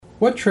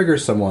What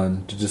triggers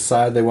someone to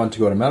decide they want to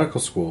go to medical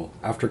school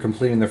after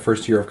completing their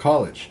first year of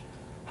college?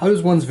 How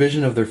does one's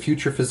vision of their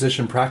future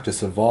physician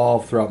practice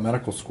evolve throughout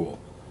medical school?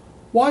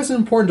 Why is it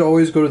important to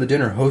always go to the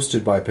dinner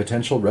hosted by a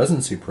potential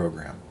residency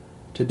program?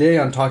 Today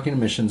on Talking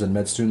Admissions and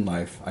Med Student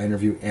Life, I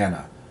interview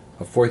Anna,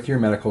 a fourth-year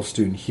medical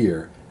student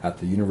here at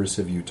the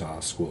University of Utah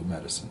School of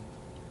Medicine.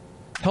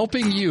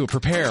 Helping you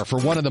prepare for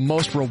one of the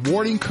most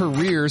rewarding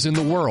careers in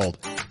the world.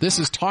 This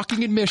is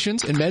Talking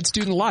Admissions and Med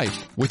Student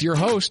Life with your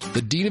host,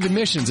 the Dean of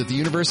Admissions at the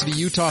University of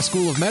Utah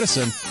School of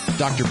Medicine,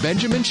 Dr.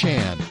 Benjamin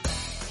Chan.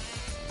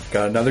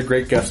 Got another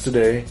great guest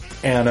today,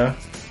 Anna,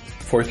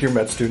 fourth-year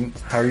med student.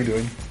 How are you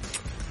doing?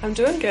 I'm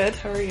doing good.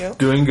 How are you?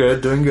 Doing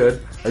good, doing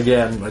good.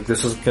 Again,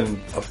 this has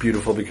been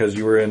beautiful because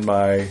you were in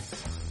my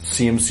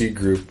CMC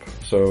group,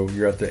 so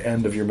you're at the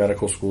end of your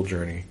medical school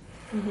journey.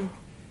 Mm-hmm.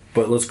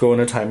 But let's go in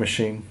a time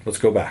machine. Let's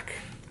go back.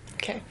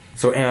 Okay.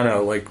 So Anna,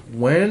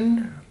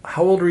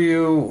 how old were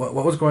you?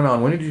 What was going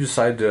on? When did you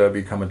decide to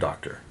become a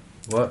doctor?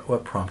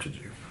 What prompted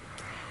you?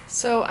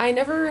 So I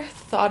never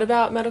thought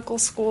about medical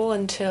school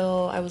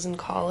until I was in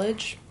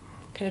college,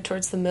 kind of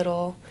towards the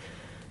middle,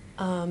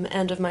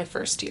 end of my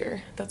first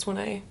year. That's when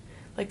I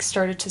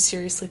started to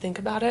seriously think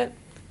about it.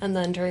 And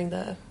then during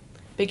the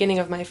beginning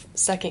of my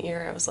second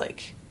year, I was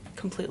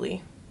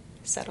completely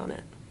set on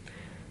it.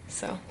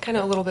 So kind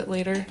of a little bit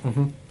later.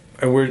 Mm-hmm.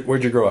 And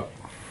where'd you grow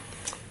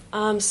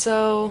up?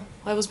 So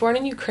I was born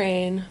in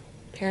Ukraine.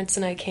 Parents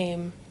and I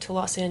came to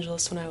Los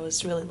Angeles when I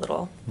was really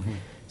little. Mm-hmm.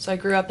 So I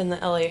grew up in the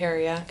LA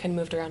area, kind of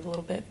moved around a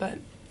little bit, but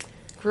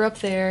grew up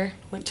there,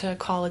 went to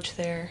college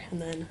there,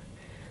 and then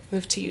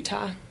moved to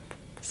Utah.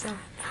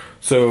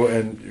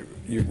 And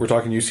we're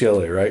talking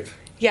UCLA, right?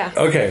 Yeah.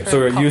 Okay,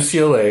 so at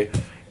UCLA,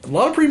 a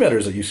lot of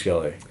pre-medders at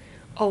UCLA.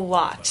 A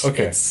lot.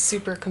 Okay. It's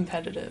super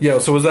competitive. Yeah,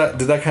 so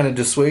did that kind of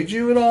dissuade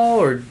you at all,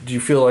 or do you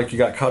feel like you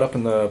got caught up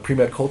in the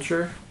pre-med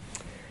culture?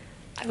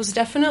 I was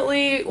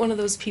definitely one of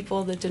those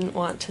people that didn't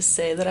want to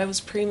say that I was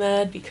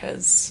pre-med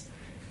because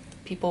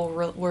people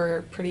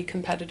were pretty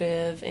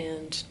competitive,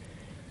 and,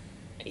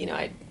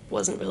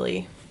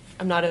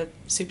 I'm not a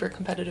super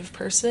competitive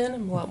person.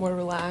 I'm a lot more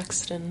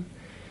relaxed, and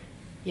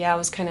it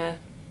was kind of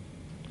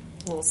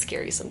a little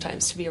scary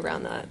sometimes to be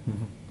around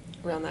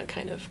that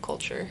kind of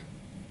culture.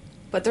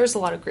 But there's a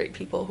lot of great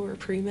people who are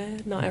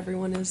pre-med. Not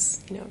everyone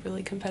is,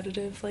 really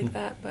competitive like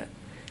that, but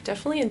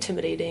definitely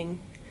intimidating.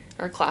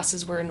 Our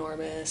classes were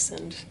enormous,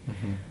 and,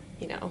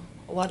 a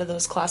lot of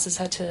those classes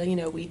had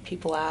to, weed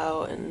people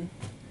out, and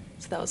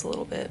so that was a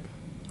little bit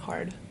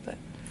hard. But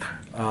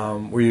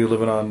were you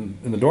living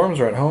in the dorms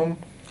or at home?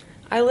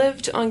 I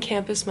lived on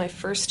campus my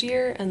first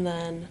year, and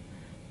then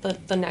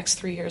the next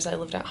 3 years I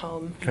lived at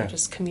home. Okay. And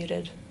just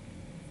commuted.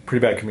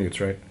 Pretty bad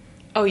commutes, right?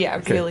 Oh, yeah,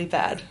 Okay. Really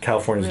bad.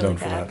 California's really known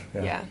bad. for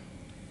that. Yeah.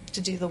 To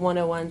do the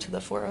 101 to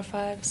the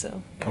 405,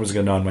 so... I was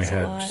going to nod my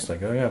head, just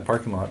oh yeah,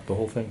 parking lot, the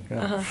whole thing.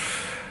 Yeah. Uh-huh.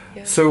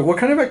 Yeah. So what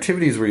kind of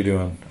activities were you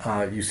doing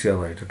at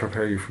UCLA to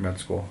prepare you for med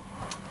school?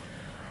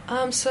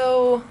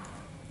 So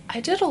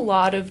I did a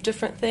lot of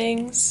different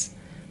things.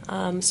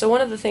 So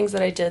one of the things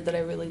that I did that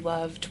I really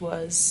loved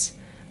was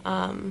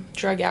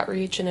drug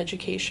outreach and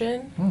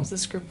education. There's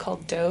this group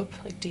called DOPE,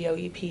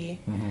 DOEP,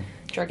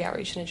 Drug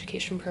Outreach and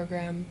Education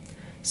Program.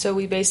 So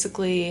we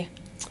basically...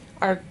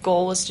 Our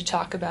goal was to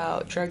talk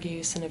about drug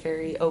use in a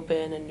very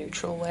open and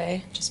neutral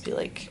way. Just be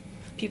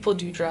people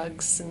do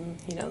drugs, and,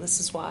 this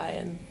is why,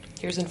 and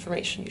here's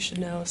information you should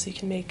know so you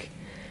can make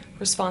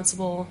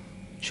responsible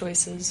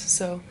choices.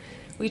 So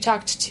we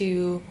talked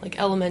to,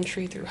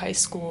 elementary through high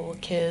school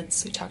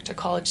kids. We talked to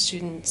college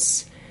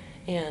students,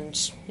 and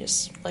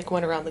just,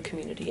 went around the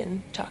community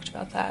and talked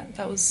about that.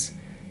 That was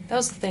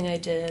the thing I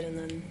did. And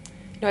then,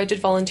 I did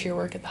volunteer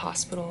work at the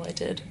hospital. I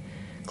did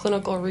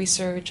clinical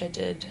research. I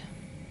did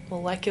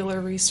molecular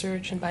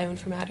research and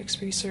bioinformatics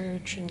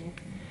research, and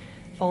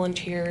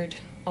volunteered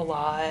a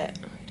lot.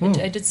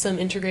 I did some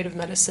integrative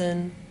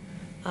medicine.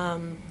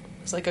 It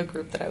was a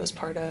group that I was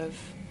part of.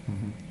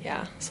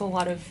 Yeah, so a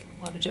lot of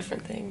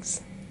different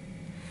things.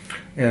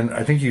 And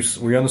I think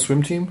were you on the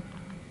swim team?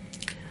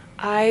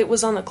 I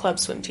was on the club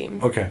swim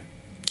team. Okay.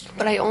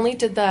 But I only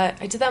did that.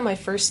 I did that my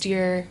first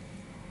year,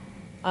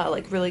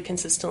 really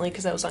consistently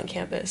because I was on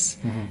campus.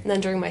 And then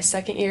during my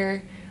second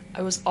year,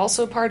 I was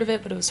also part of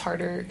it, but it was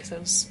harder because I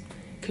was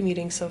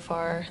commuting so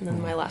far. And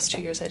then my last 2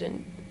 years,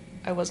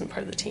 I wasn't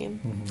part of the team.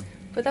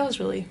 But that was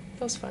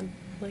fun.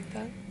 I like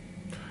that.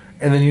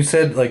 And then you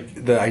said,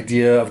 the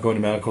idea of going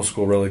to medical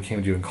school really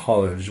came to you in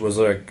college. Was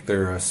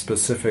there a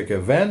specific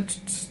event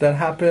that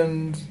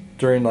happened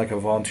during, a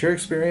volunteer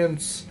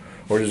experience?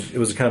 Or it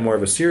was kind of more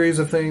of a series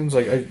of things?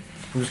 I'm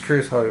just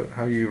curious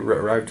how you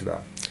arrived to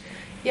that.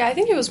 Yeah, I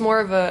think it was more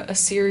of a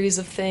series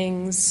of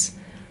things.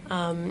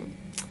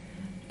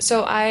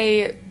 So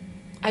I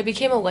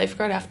became a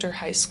lifeguard after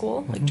high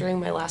school. During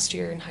my last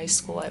year in high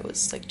school, I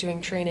was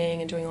doing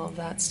training and doing all of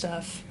that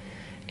stuff.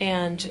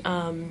 And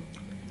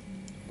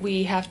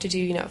we have to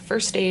do,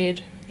 first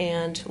aid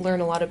and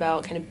learn a lot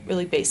about kind of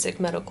really basic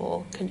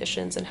medical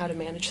conditions and how to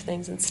manage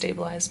things and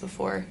stabilize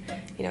before,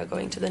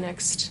 going to the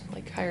next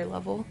higher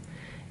level.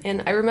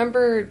 And I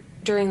remember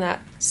during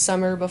that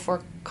summer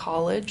before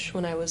college,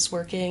 when I was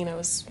working and I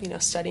was,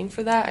 studying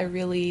for that, I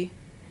really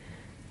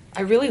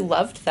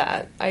loved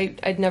that.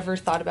 I'd never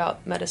thought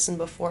about medicine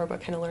before,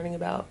 but kind of learning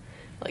about,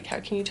 like, how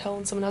can you tell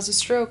when someone has a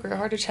stroke or a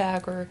heart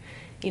attack or,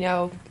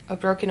 a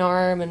broken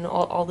arm and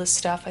all this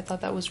stuff. I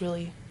thought that was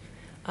really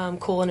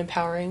cool and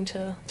empowering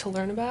to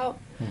learn about.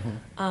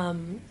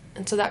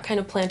 And so that kind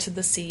of planted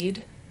the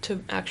seed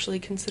to actually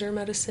consider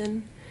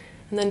medicine.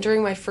 And then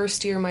during my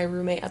first year, my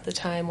roommate at the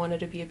time wanted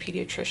to be a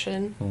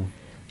pediatrician.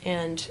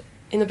 And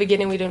in the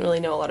beginning, we didn't really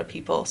know a lot of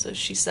people. So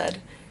she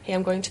said, hey,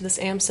 I'm going to this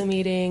AMSA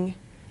meeting,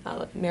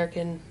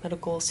 American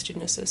Medical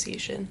Student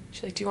Association.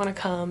 She's like, do you want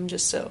to come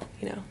just so,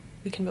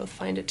 we can both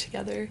find it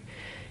together?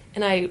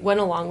 And I went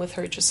along with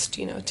her just,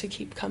 to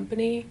keep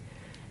company.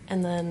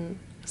 And then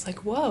I was like,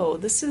 whoa,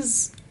 this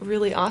is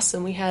really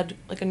awesome. We had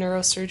like a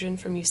neurosurgeon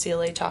from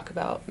UCLA talk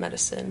about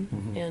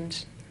medicine.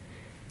 And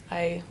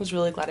I was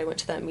really glad I went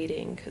to that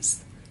meeting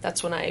because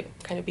that's when I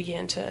kind of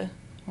began to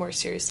more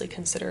seriously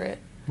consider it.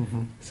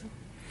 So,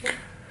 yeah.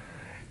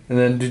 And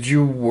then did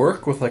you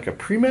work with like a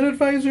pre-med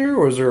advisor,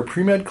 or is there a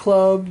pre-med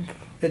club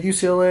at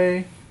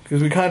UCLA?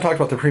 Because we kind of talked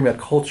about the pre-med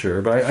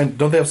culture, but I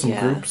don't they have some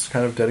groups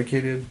kind of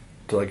dedicated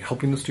to like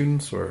helping the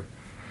students, or?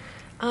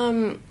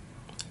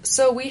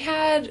 So we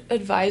had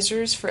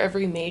advisors for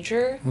every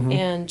major,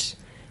 and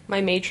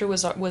my major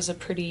was a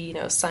pretty,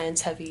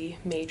 science-heavy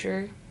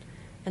major.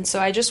 And so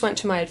I just went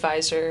to my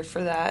advisor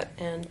for that,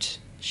 and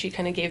she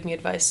kind of gave me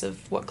advice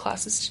of what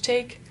classes to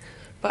take.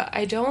 But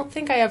I don't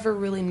think I ever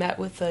really met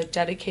with a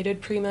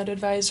dedicated pre-med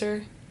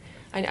advisor.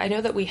 I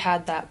know that we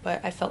had that,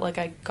 but I felt like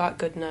I got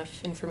good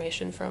enough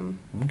information from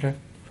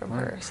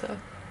her.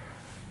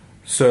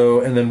 So,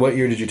 and then what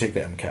year did you take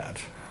the MCAT?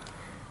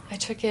 I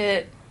took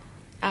it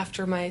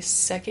after my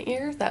second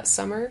year, that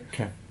summer.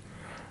 Okay.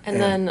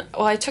 And then,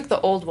 I took the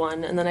old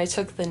one, and then I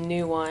took the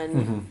new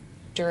one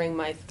during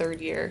my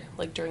third year,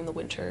 like during the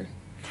winter.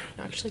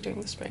 No, actually during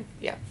the spring,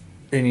 yeah.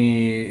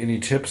 Any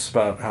tips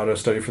about how to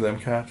study for the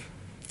MCAT?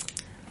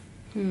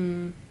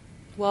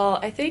 Well,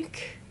 I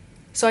think...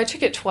 So I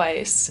took it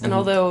twice, and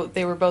although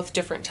they were both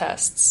different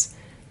tests,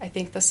 I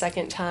think the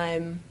second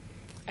time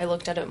I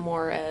looked at it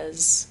more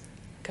as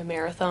like a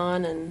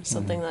marathon and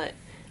something that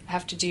I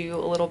have to do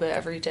a little bit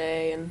every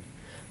day, and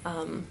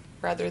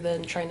rather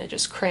than trying to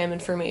just cram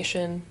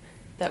information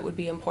that would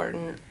be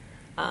important,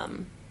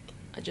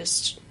 I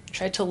just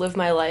tried to live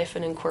my life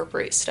and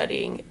incorporate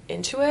studying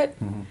into it,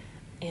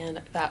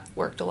 and that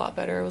worked a lot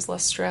better. I was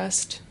less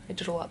stressed. I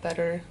did a lot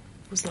better.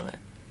 It was not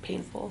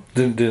painful.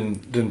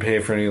 Didn't pay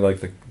for any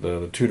like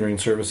the tutoring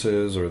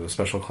services or the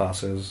special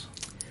classes?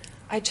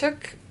 I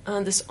took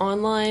this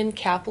online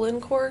Kaplan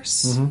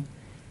course,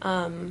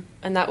 and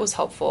that was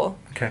helpful.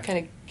 Okay. Kind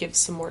of gives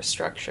some more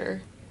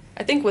structure.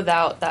 I think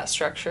without that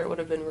structure, it would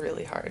have been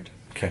really hard.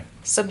 Okay.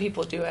 Some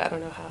people do it. I don't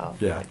know how.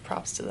 Yeah. Like,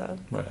 props to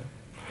them. Right.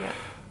 Yeah.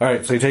 All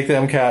right, so you take the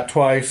MCAT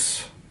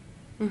twice.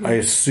 I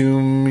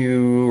assume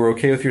you were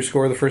okay with your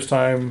score the first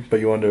time, but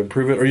you wanted to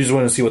improve it, or you just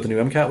wanted to see what the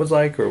new MCAT was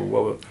like, or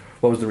what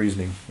was the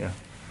reasoning? Yeah.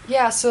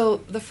 Yeah, so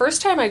the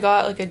first time I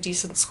got like a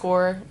decent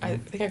score. I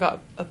think I got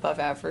above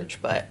average,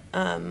 but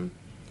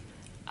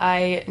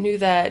I knew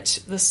that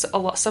some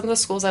of the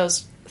schools I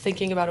was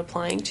thinking about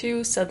applying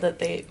to said that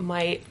they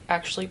might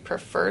actually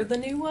prefer the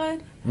new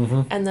one.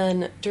 And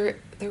then there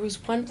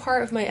was one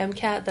part of my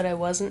MCAT that I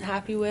wasn't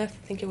happy with.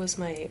 I think it was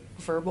my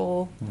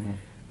verbal,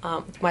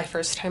 my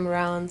first time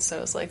around. So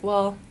I was like,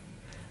 well,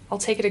 I'll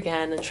take it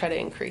again and try to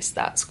increase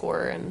that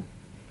score. And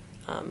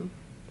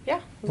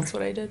that's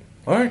what I did.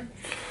 All right.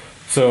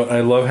 So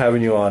I love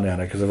having you on,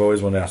 Anna, because I've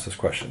always wanted to ask this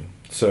question.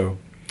 So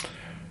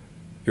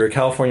you're a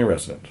California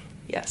resident.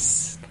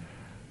 Yes.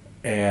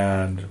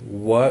 And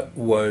what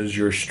was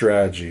your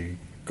strategy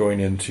going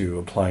into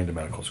applying to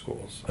medical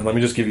schools? And let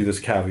me just give you this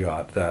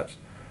caveat that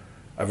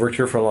I've worked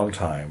here for a long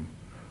time.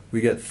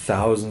 We get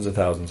thousands of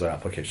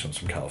applications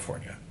from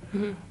California.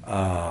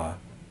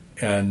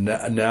 And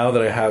now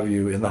that I have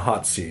you in the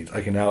hot seat,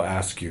 I can now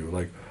ask you,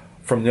 like,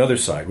 from the other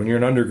side, when you're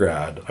an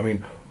undergrad, I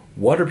mean,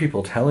 what are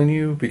people telling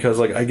you? Because,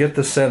 like, I get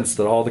the sense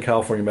that all the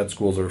California med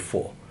schools are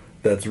full.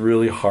 That's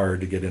really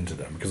hard to get into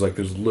them because, like,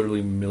 there's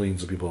literally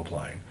millions of people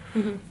applying.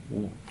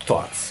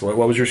 Thoughts? What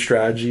was your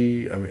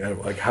strategy? I mean,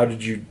 like, how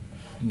did you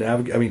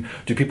navigate? I mean,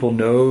 do people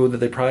know that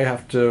they probably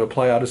have to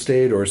apply out of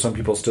state, or are some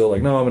people still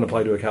like, no, I'm going to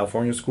apply to a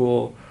California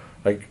school?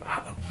 Like,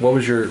 what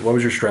was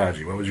your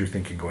strategy? What was your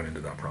thinking going into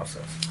that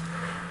process?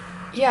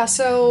 Yeah,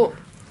 so,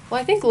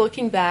 I think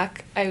looking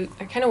back, I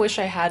kind of wish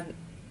I had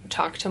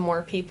talked to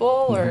more people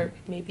or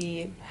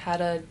maybe had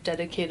a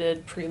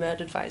dedicated pre-med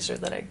advisor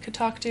that I could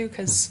talk to,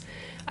 because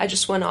I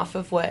just went off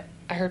of what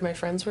I heard my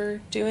friends were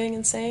doing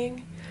and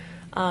saying.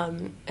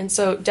 And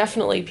so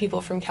definitely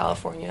people from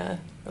California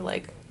are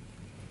like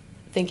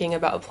thinking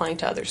about applying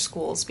to other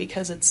schools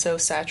because it's so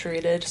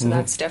saturated. So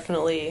that's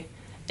definitely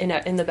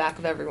in the back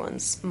of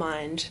everyone's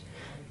mind.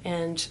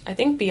 And I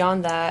think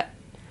beyond that,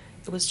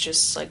 it was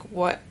just like,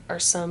 what are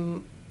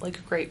some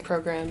like great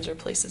programs or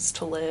places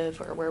to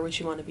live, or where would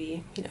you want to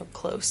be,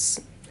 close?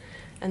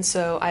 And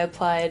so I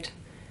applied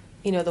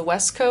the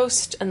West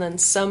Coast and then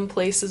some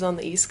places on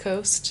the East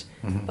Coast.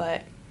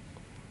 But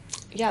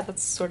yeah,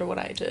 that's sort of what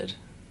I did.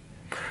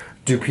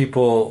 Do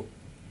people,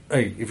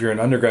 if you're an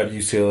undergrad at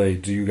UCLA,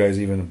 do you guys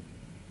even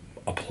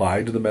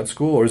apply to the med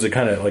school, or is it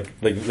kind of like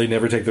they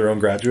never take their own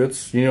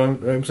graduates? You know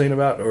what I'm saying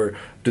about? Or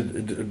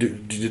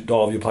did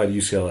all of you apply to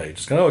UCLA?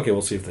 Just kind of, okay,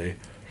 we'll see if they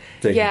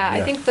take. Yeah,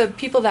 I think the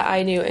people that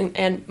I knew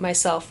and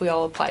myself, we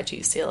all applied to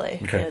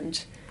UCLA. Okay.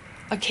 And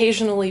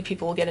occasionally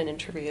people will get an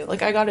interview.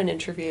 Like, I got an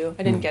interview.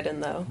 I didn't get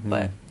in, though,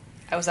 but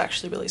I was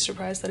actually really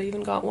surprised that I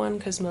even got one,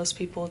 because most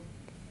people,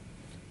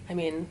 I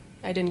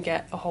didn't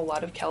get a whole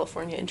lot of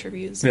California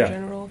interviews in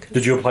general.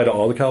 Did you apply to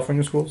all the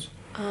California schools?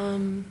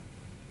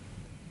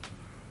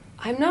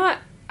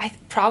 I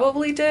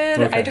probably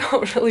did. Okay. I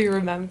don't really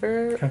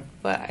remember,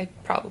 but I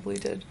probably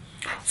did.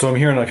 So I'm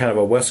hearing a kind of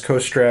a West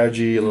Coast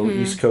strategy, a little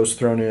East Coast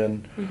thrown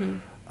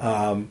in.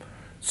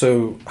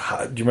 So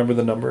do you remember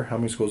the number? How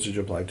many schools did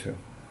you apply to?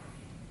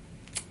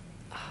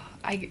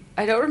 I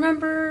don't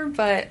remember,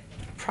 but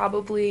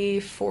probably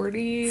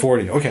 40.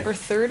 40, okay. Or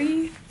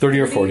 30? 30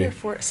 or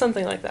 40.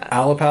 Something like that.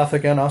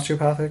 Allopathic and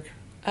osteopathic?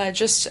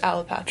 Just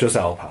allopathic. Just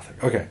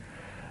allopathic, okay.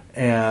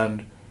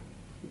 And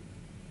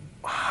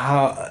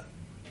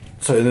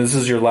so this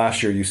is your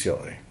last year at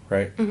UCLA,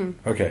 right?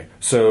 Okay,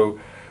 so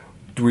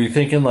were you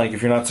thinking, like,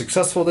 if you're not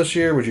successful this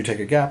year, would you take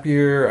a gap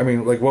year? I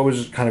mean, like, what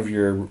was kind of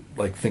your,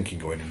 like, thinking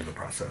going into the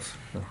process?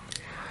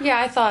 Yeah,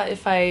 I thought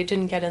if I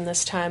didn't get in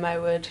this time, I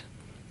would,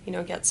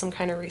 get some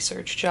kind of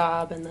research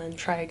job and then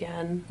try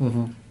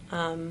again.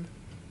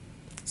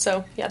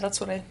 So, yeah,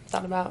 that's what I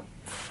thought about.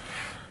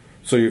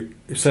 So you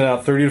sent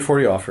out 30 to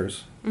 40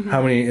 offers.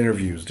 How many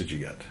interviews did you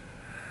get?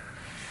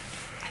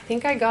 I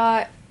think I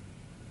got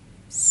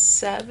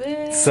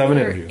 7. 7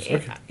 interviews.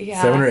 Eight. Okay.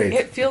 Yeah. 7 or 8.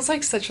 It feels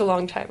like such a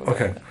long time ago.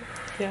 Okay.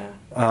 Yeah.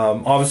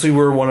 Obviously,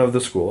 we're one of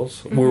the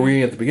schools. Were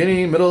we at the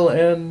beginning, middle,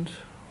 end?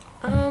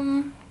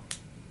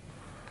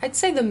 I'd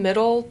say the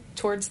middle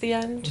towards the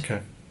end.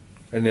 Okay.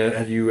 And then,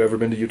 have you ever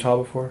been to Utah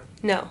before?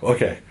 No.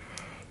 Okay.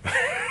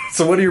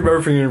 So what do you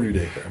remember from your interview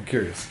day? I'm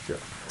curious. Yeah.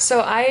 So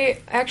I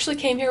actually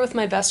came here with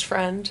my best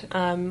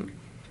friend.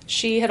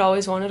 She had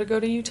always wanted to go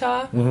to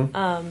Utah.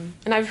 And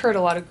I've heard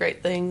a lot of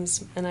great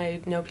things, and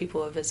I know people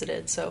who have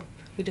visited, so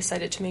we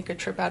decided to make a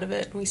trip out of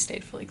it. We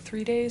stayed for like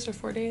 3 days or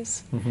 4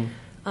 days.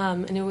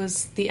 And it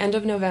was the end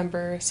of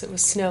November, so it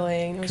was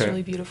snowing. It was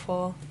really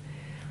beautiful.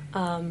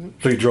 So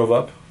you drove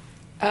up?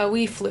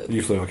 We flew.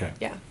 You flew, okay.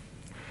 Yeah.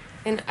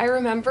 And I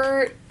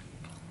remember,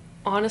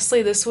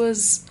 honestly, this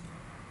was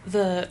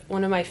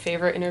one of my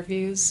favorite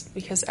interviews,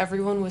 because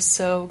everyone was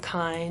so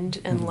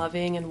kind and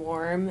loving and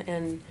warm,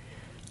 and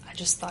I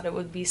just thought it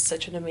would be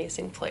such an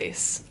amazing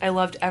place. I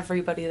loved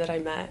everybody that I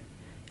met.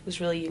 It was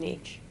really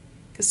unique,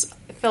 because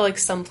I feel like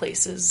some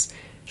places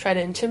try to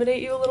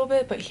intimidate you a little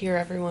bit, but here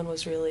everyone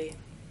was really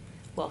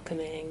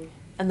welcoming,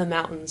 and the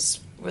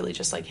mountains really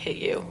just like hit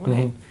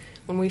you.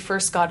 When we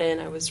first got in,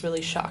 I was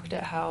really shocked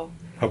at how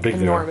big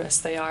enormous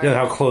they are. Yeah,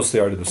 how close they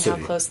are to the city.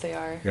 How close they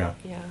are. Yeah.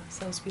 Yeah,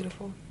 so it was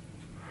beautiful.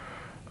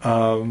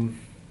 So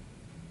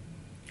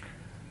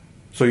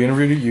you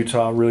interviewed at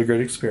Utah, really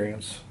great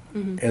experience.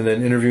 And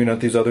then interviewing at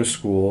these other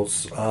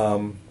schools.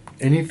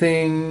 Any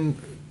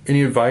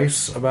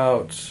advice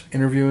about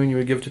interviewing you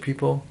would give to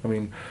people? I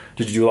mean,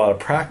 did you do a lot of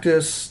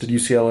practice? Did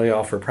UCLA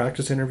offer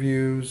practice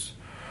interviews?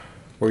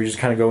 Or you just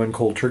kind of go in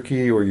cold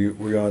turkey? Or were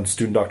you on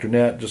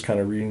student.net just kind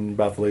of reading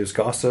about the latest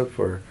gossip?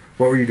 Or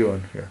what were you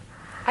doing here?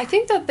 I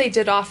think that they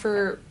did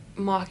offer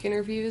mock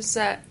interviews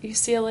at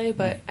UCLA,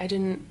 but I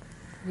didn't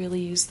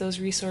really use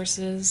those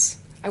resources.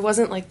 I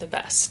wasn't like the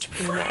best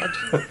pre-med.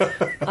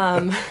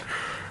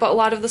 But a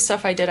lot of the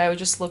stuff I did, I would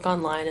just look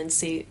online and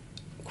see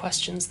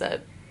questions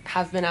that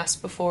have been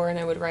asked before, and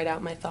I would write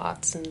out my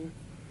thoughts, and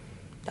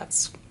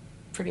that's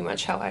pretty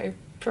much how I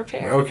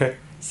prepare. Okay.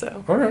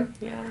 So, all right.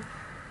 Yeah.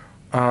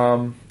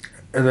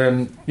 And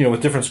then,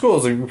 with different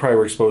schools, you probably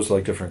were exposed to,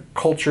 like, different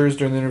cultures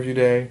during the interview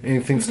day.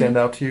 Anything stand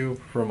out to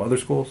you from other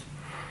schools?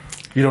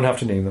 You don't have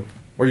to name them.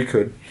 Or you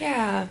could.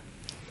 Yeah.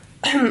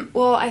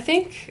 Well, I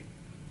think,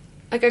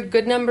 like, a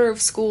good number of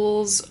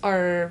schools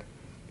are,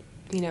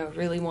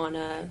 really want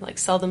to, like,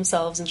 sell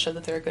themselves and show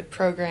that they're a good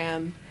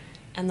program.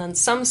 And then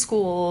some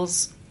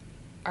schools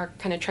are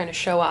kind of trying to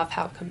show off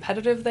how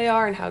competitive they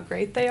are and how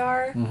great they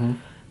are.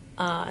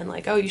 And,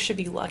 like, oh, you should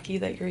be lucky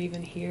that you're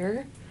even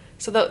here.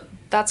 So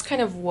that's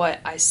kind of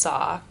what I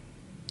saw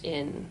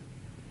in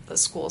the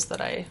schools that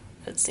I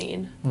had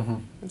seen.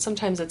 And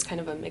sometimes it's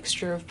kind of a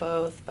mixture of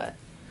both, but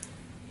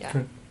yeah.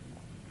 Okay.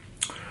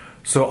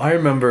 So I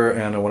remember,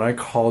 Anna, when I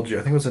called you,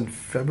 I think it was in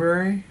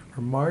February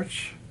or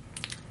March?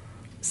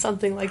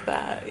 Something like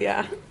that,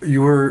 yeah.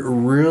 You were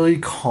really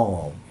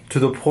calm to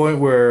the point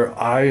where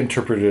I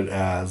interpreted it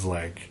as,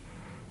 like,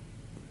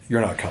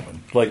 you're not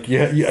coming. Like,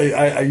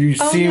 you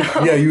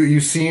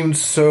seemed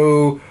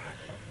so...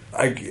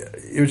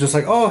 it was just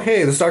like, oh,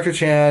 hey, this is Dr.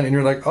 Chan, and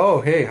you're like,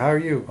 oh, hey, how are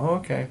you? Oh,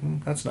 okay,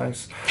 that's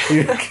nice.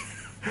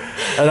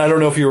 And I don't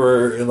know if you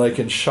were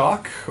in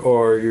shock,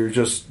 or you're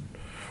just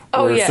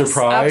Oh, yes,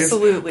 surprised.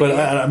 absolutely. But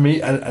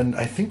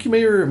I think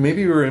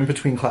maybe you were in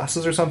between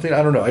classes or something.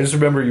 I don't know. I just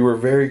remember you were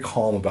very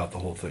calm about the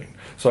whole thing.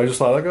 So I just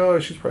thought, like, oh,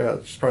 she's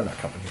probably not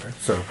coming here.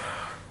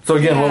 So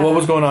again, Yeah. what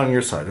was going on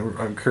your side?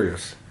 I'm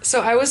curious.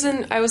 So I was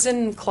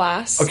in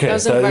class. Okay, I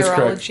was in that is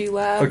virology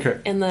lab. Okay.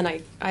 And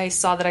then I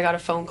saw that I got a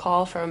phone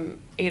call from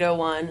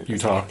 801.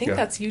 Utah, I think yeah.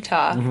 that's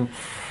Utah.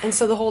 And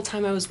so the whole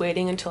time I was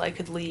waiting until I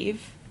could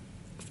leave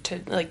to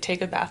like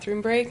take a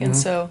bathroom break. And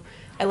so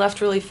I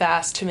left really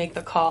fast to make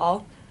the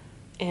call.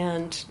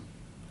 And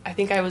I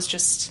think I was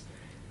just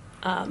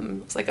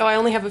it's like, oh, I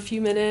only have a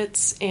few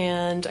minutes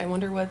and I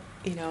wonder what,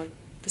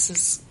 this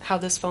is how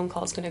this phone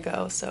call is going to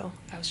go. So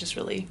I was just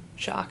really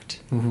shocked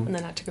and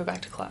then had to go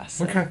back to class.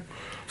 So. Okay.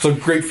 So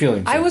great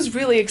feelings. I was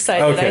really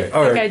excited. Okay, I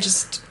all think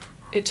right.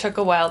 it took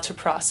a while to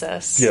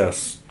process.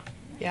 Yes.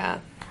 Yeah.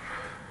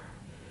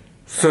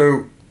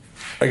 So,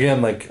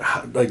 again, like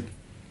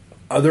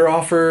other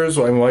offers.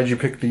 I mean, why did you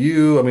pick the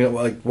U? I mean,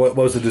 like, what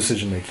was the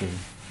decision making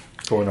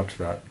going up to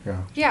that?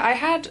 Yeah. Yeah,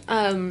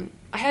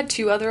 I had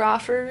 2 other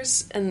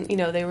offers, and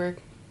they were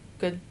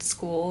good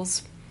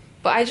schools,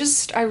 but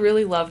I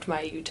really loved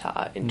my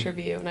Utah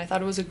interview, and I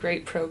thought it was a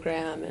great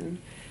program, and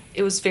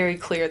it was very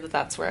clear that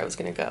that's where I was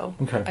going to go.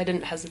 Okay. I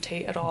didn't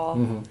hesitate at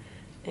all,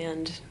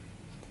 and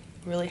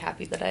I'm really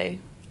happy that I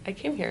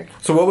came here.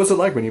 So, what was it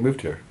like when you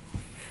moved here?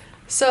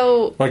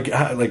 So, Like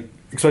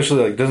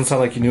especially like, doesn't sound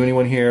like you knew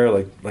anyone here.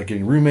 Like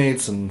getting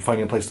roommates and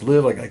finding a place to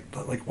live.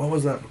 Like what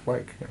was that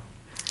like? Yeah.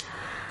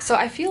 So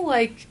I feel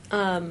like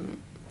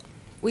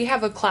we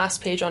have a class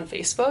page on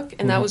Facebook,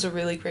 and that was a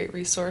really great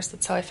resource.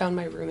 That's how I found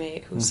my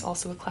roommate, who's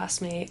also a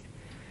classmate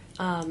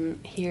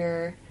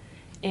here.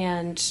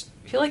 And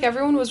I feel like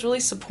everyone was really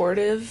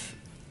supportive.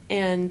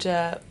 And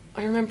I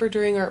remember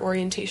during our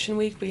orientation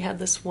week, we had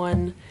this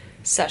one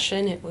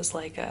session. It was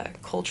like a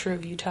culture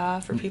of Utah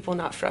for people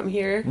not from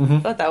here. I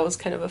thought that was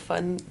kind of a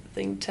fun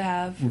thing to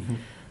have.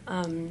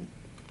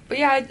 But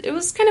yeah, it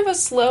was kind of a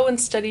slow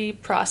and steady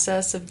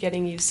process of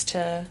getting used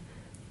to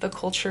the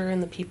culture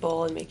and the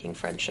people and making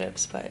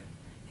friendships, but I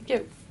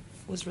think it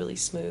was really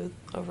smooth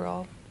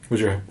overall. Was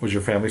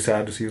your family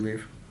sad to see you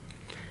leave?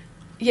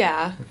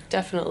 Yeah,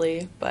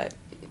 definitely, but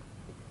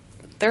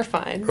they're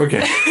fine.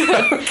 Okay.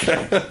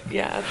 Okay.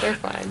 Yeah, they're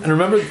fine. And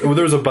remember,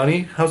 there was a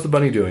bunny. How's the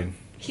bunny doing?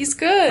 He's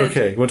good.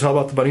 Okay, you want to tell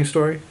about the bunny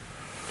story?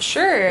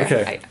 Sure.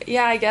 Okay.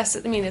 I guess.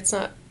 I mean, it's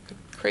not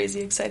a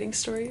crazy exciting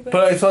story, but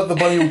I thought the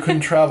bunny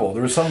couldn't travel.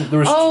 You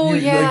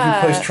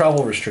placed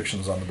travel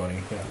restrictions on the bunny.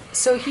 Yeah.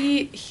 So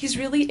he's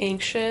really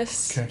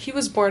anxious. Okay. He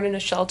was born in a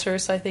shelter,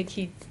 so I think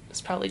he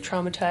was probably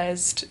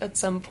traumatized at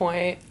some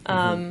point.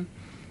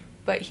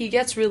 But he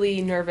gets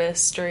really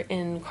nervous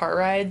in car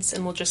rides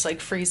and will just like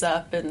freeze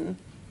up, and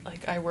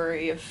like I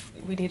worry if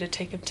we need to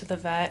take him to the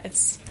vet.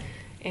 So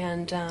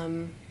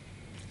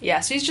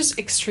he's just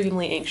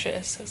extremely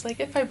anxious. I was like,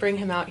 if I bring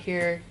him out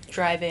here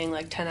driving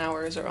like 10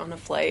 hours or on a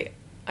flight,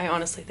 I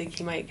honestly think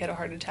he might get a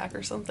heart attack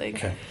or something.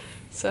 Okay.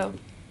 So,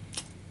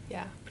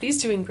 yeah. But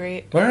he's doing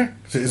great. All right.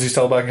 So is he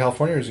still back in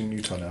California or is he in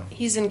Utah now?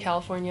 He's in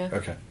California.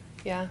 Okay.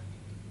 Yeah.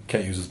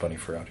 Can't use his bunny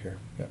for out here.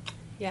 Yeah.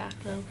 Yeah,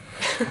 no.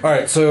 All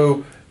right.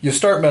 So you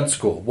start med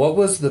school. What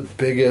was the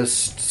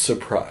biggest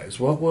surprise?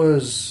 What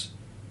was...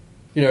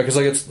 because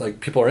it's like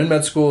people are in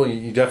med school,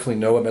 and you definitely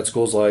know what med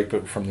school is like,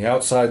 but from the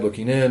outside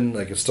looking in,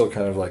 like it's still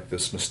kind of like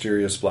this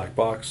mysterious black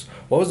box.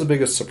 What was the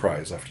biggest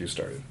surprise after you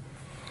started?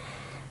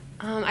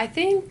 I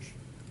think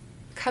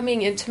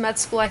coming into med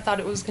school, I thought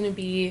it was going to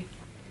be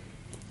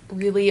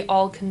really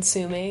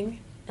all-consuming,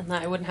 and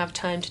that I wouldn't have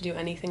time to do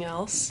anything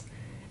else.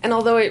 And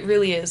although it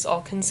really is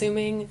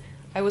all-consuming,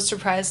 I was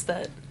surprised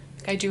that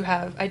I did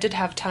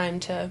have time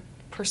to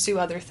pursue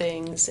other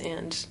things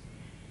and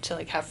to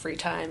like have free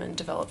time and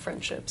develop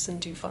friendships and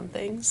do fun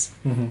things.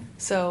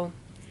 So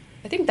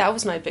I think that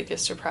was my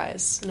biggest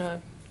surprise.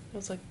 It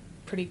was like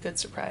a pretty good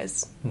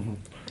surprise,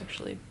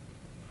 actually.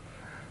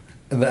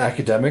 And the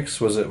academics,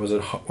 was it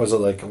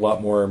like a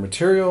lot more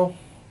material,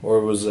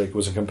 or was it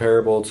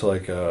comparable to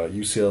like a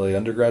UCLA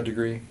undergrad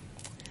degree?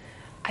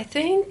 I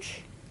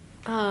think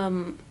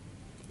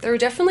there were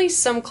definitely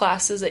some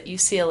classes at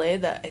UCLA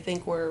that I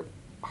think were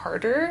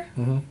harder.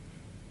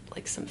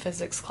 Like some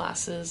physics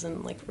classes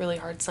and like really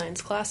hard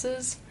science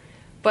classes,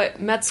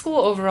 but med school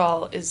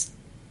overall is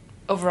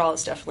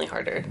definitely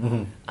harder.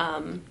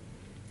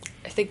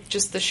 I think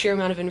just the sheer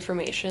amount of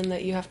information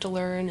that you have to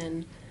learn,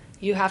 and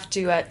you have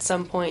to at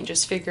some point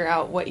just figure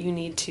out what you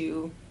need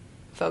to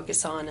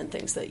focus on and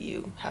things that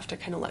you have to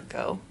kind of let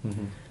go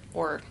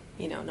or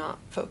not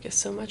focus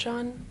so much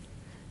on.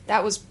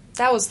 That was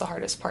the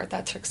hardest part.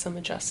 That took some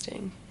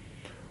adjusting.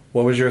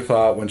 What was your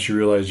thought once you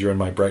realized you're in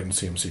my Brighton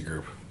CMC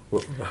group?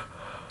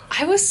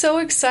 I was so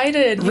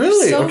excited.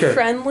 Really? You were so Okay.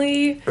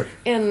 friendly,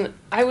 and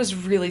I was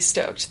really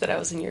stoked that I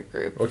was in your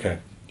group. Okay.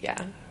 Yeah.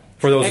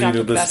 For those I of got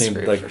you the best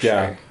listening, group, like, for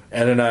yeah, sure.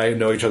 Ann and I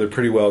know each other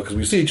pretty well because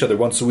we see each other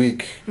once a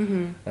week.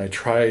 And I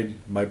tried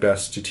my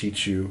best to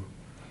teach you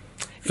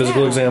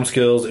physical Yeah. exam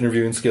skills,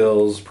 interviewing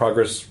skills,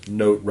 progress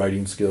note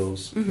writing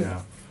skills.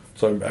 Yeah.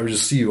 So I would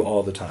just see you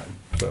all the time.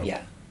 So Yeah.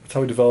 that's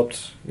how we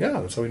developed. Yeah,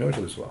 that's how we know each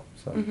other as well.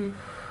 So,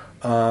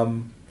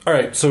 All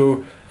right,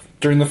 so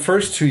during the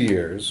first 2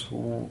 years,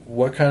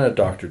 what kind of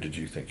doctor did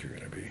you think you were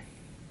going to be?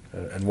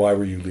 And why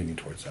were you leaning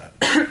towards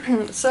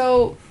that?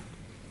 So,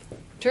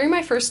 during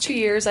my first 2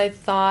 years, I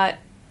thought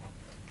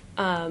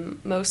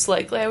most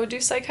likely I would do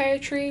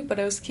psychiatry, but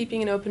I was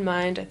keeping an open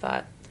mind. I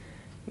thought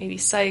maybe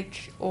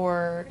psych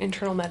or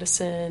internal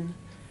medicine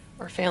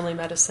or family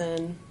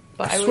medicine.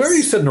 But I swear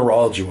you said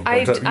neurology one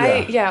point.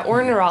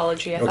 Or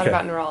neurology. I thought Okay.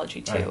 about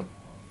neurology too. Right.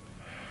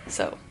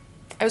 So,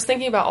 I was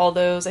thinking about all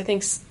those. I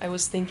think I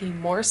was thinking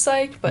more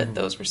psych, but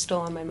those were still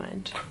on my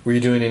mind. Were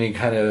you doing any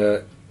kind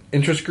of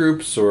interest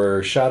groups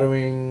or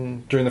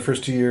shadowing during the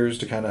first 2 years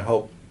to kind of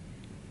help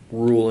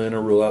rule in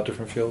or rule out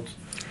different fields?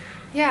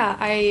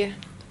 Yeah,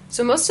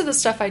 so most of the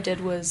stuff I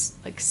did was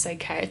like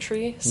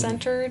psychiatry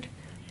centered,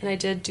 and I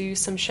did do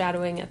some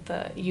shadowing at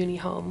the uni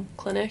home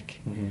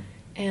clinic,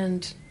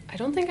 and I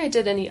don't think I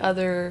did any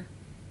other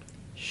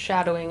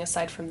shadowing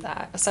aside from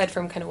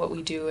kind of what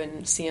we do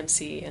in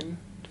CMC and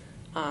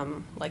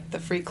like the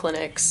free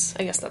clinics.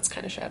 I guess that's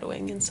kind of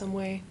shadowing in some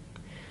way.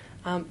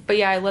 But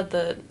yeah, I led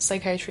the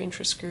psychiatry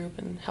interest group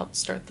and helped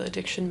start the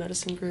addiction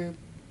medicine group.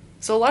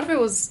 So a lot of it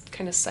was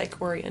kind of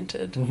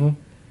psych-oriented.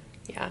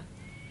 Yeah.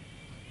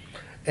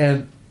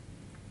 And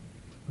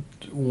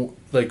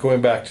like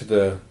going back to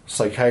the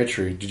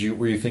psychiatry,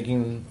 were you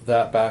thinking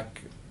that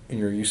back in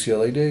your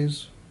UCLA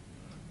days?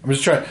 I'm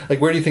just trying,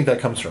 like, where do you think that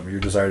comes from, your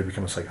desire to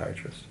become a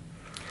psychiatrist?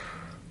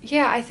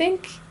 Yeah, I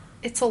think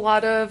it's a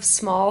lot of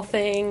small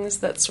things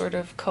that sort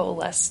of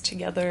coalesce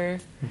together.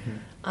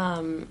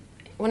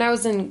 When I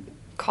was in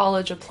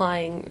college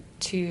applying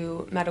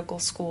to medical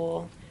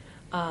school,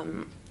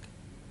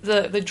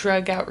 the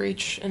drug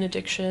outreach and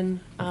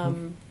addiction,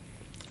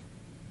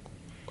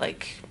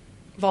 like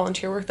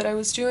volunteer work that I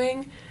was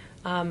doing,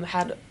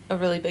 had a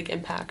really big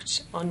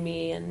impact on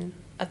me. And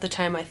at the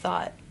time, I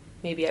thought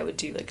maybe I would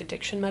do like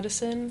addiction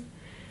medicine.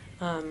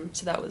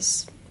 So that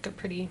was like a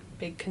pretty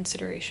big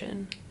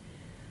consideration.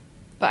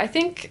 But I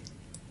think,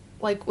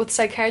 like with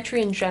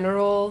psychiatry in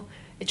general,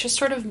 it just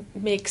sort of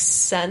makes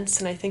sense,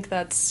 and I think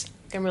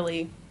I'm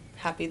really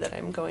happy that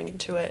I'm going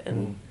into it.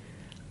 And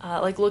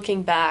like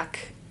looking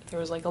back, there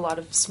was like a lot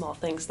of small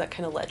things that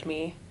kind of led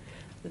me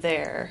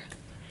there.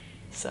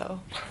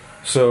 So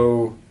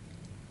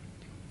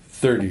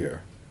third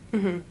year.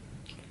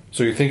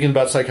 So you're thinking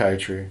about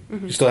psychiatry.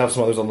 You still have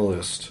some others on the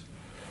list.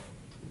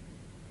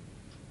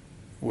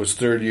 Was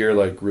third year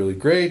like really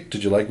great?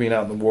 Did you like being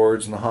out in the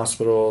wards in the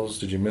hospitals?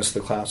 Did you miss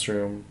the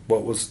classroom?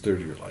 What was third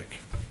year like?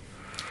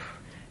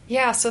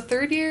 Yeah, so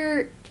third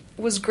year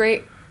was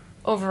great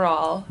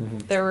overall.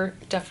 There were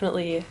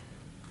definitely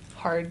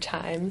hard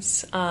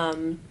times.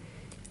 And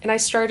I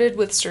started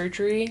with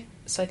surgery,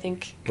 so I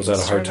think... Was that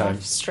a hard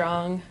time?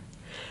 Strong.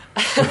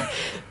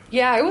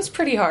 Yeah, it was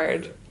pretty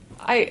hard.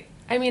 I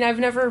mean, I've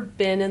never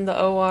been in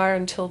the OR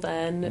until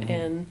then,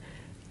 and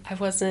I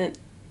wasn't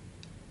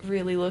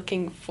really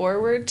looking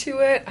forward to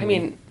it. I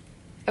mean,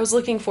 I was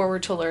looking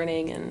forward to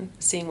learning and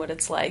seeing what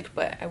it's like,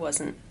 but I was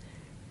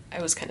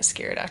kind of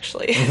scared,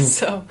 actually.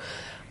 So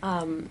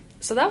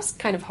that was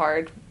kind of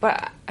hard,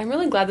 but I'm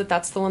really glad that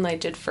that's the one I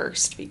did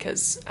first,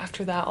 because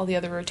after that, all the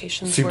other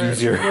rotations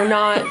were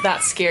not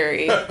that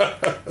scary.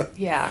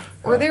 Yeah.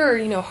 Or they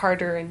were,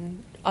 harder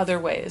in other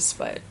ways,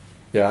 but...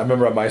 Yeah, I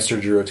remember on my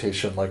surgery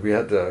rotation, like, we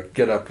had to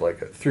get up,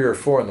 like, at 3 or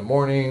 4 in the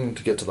morning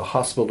to get to the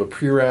hospital to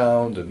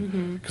pre-round,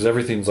 and because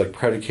everything's, like,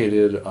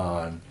 predicated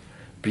on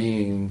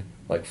being,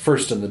 like,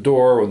 first in the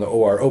door when the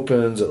OR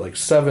opens at, like,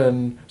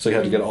 7, so you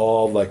had to get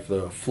all, like,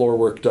 the floor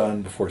work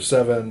done before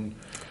 7.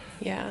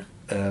 Yeah.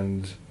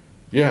 And,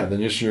 yeah, then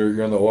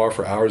you're in the OR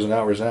for hours and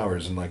hours and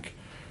hours, and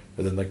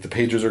then, like, the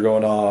pagers are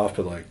going off,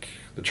 but, like,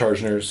 the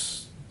charge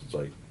nurse is,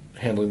 like,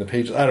 handling the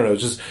pages. I don't know,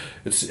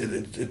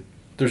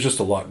 there's just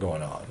a lot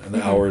going on, and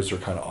the hours are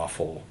kind of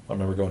awful. I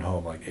remember going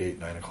home like 8,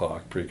 9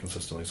 o'clock pretty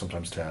consistently,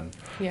 sometimes 10.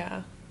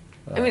 Yeah.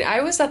 I mean, I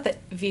was at the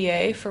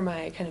VA for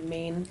my kind of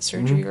main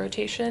surgery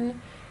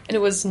rotation, and it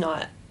was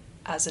not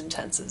as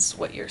intense as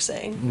what you're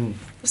saying.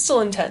 It was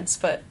still intense,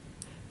 but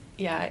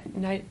yeah,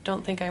 I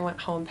don't think I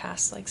went home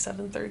past like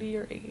 7:30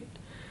 or 8.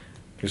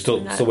 You're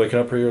still waking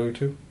up pretty early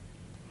too?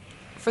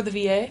 For the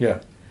VA?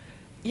 Yeah.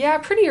 Yeah,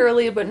 pretty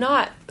early, but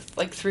not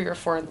like 3 or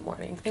 4 in the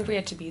morning. I think we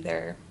had to be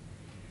there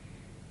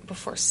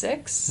before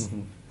 6,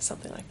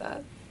 something like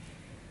that.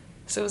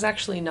 So it was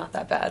actually not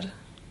that bad.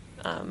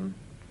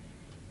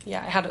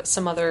 Yeah, I had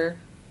some other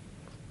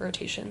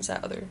rotations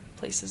at other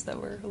places that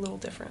were a little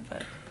different,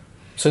 but...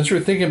 Since you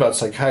were thinking about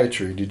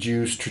psychiatry, did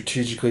you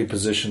strategically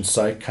position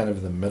psych kind of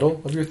in the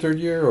middle of your third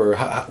year, or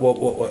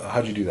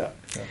how'd you do that?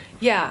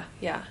 Yeah.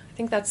 I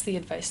think that's the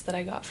advice that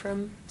I got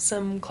from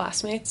some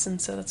classmates,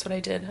 and so that's what I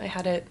did. I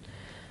had it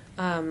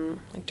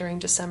like during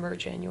December,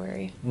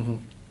 January.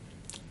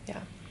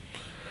 Yeah.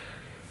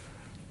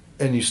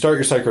 And you start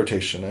your psych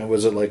rotation, and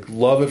was it like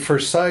love at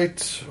first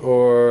sight,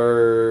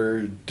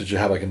 or did you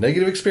have like a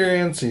negative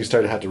experience and you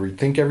started to have to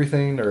rethink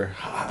everything, or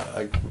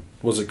like,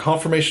 was it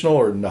confirmational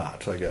or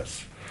not, I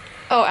guess?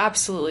 Oh,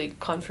 absolutely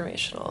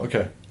confirmational.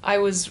 Okay. I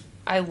was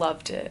I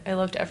loved it. I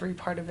loved every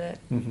part of it.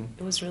 Mm-hmm.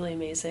 It was really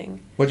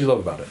amazing. What did you love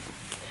about it?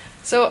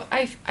 So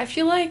I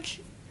feel like,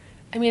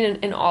 I mean,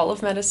 in all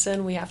of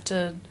medicine, we have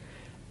to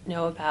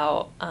know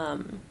about,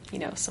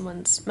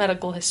 someone's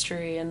medical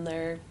history and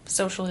their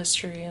social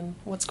history and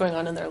what's going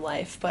on in their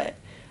life. But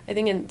I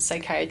think in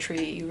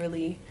psychiatry, you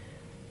really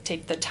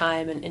take the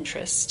time and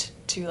interest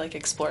to, like,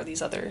 explore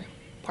these other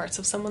parts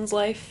of someone's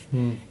life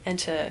and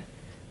to,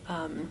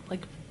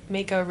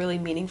 make a really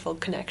meaningful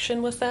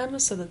connection with them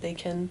so that they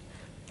can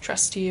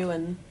trust you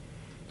and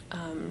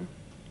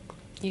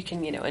you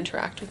can,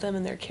 interact with them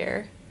in their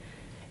care.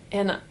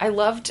 And I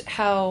loved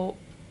how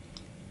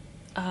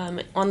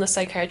on the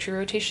psychiatry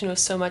rotation it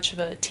was so much of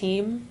a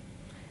team.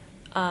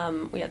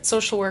 We had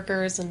social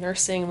workers and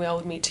nursing. We all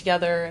would meet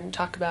together and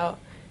talk about,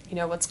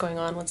 what's going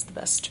on, what's the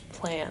best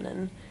plan.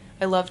 And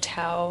I loved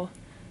how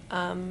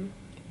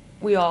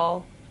we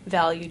all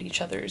valued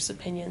each other's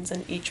opinions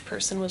and each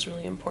person was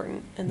really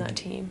important in that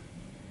team.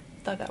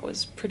 I thought that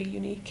was pretty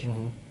unique.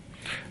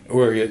 Mm-hmm.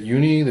 Where are you at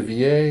uni, the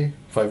VA,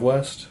 5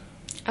 West?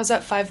 I was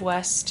at 5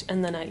 West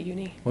and then at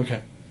uni.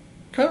 Okay.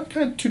 Kind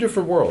of two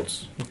different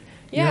worlds.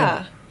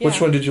 Yeah. Which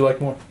one did you like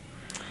more?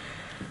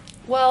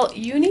 Well,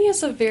 uni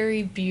is a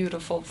very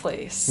beautiful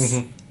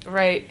place,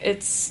 right?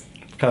 It's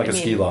kind of like a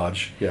ski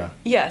lodge, yeah.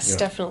 Yes,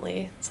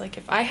 definitely. It's like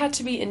if I had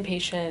to be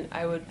inpatient,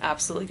 I would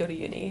absolutely go to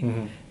uni.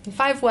 Mm-hmm. And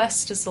 5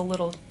 West is a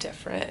little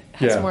different. It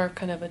has more of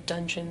kind of a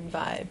dungeon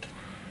vibe.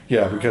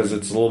 Yeah, because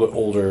it's a little bit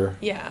older.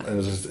 Yeah. And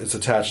it's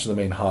attached to the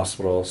main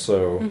hospital,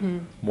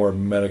 so more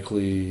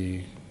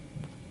medically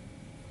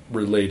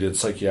related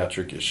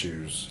psychiatric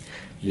issues.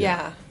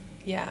 Yeah,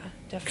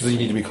 definitely. Because you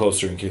need to be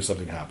closer in case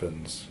something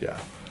happens. Yeah.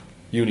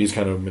 Uni's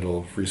kind of a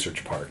middle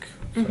research park.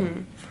 So.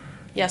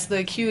 Yeah, so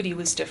the acuity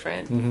was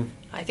different. Mm-hmm.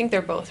 I think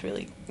they're both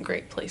really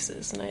great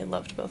places, and I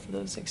loved both of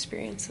those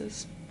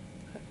experiences.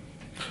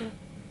 Yeah.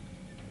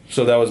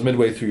 So that was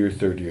midway through your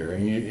third year,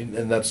 and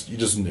you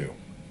just knew.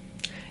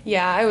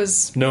 Yeah, I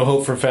was... No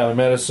hope for family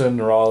medicine,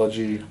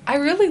 neurology? I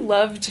really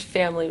loved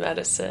family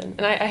medicine,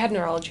 and I had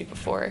neurology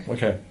before.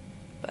 Okay.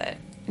 But,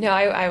 no,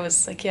 I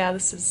was like, yeah,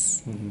 this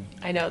is...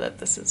 I know that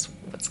this is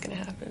what's going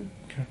to happen.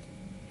 Okay.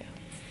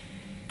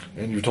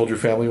 Yeah. And you told your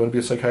family you want to be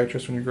a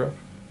psychiatrist when you grow up?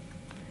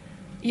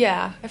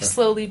 Yeah, I've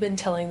slowly been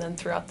telling them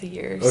throughout the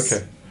years.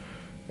 Okay.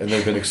 And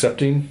they've been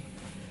accepting?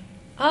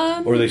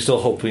 Or are they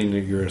still hoping that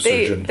you're a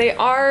surgeon? They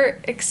are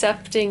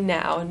accepting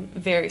now and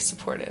very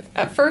supportive.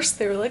 At first,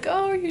 they were like,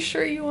 oh, are you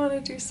sure you want to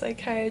do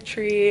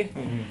psychiatry?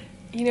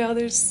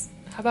 There's,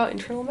 how about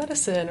internal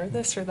medicine or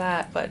this or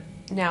that? But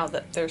now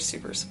that they're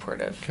super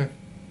supportive. Okay.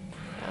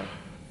 Yeah.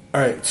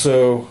 All right,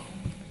 so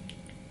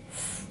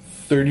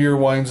third year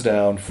winds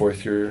down,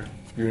 fourth year,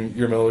 you're in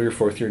your middle of your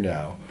fourth year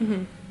now.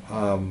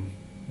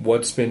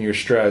 What's been your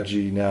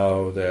strategy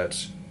now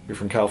that you're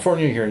from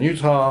California, here in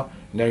Utah?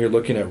 Now you're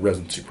looking at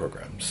residency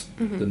programs,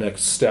 the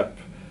next step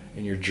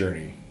in your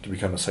journey to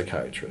become a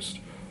psychiatrist.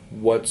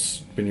 What's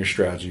been your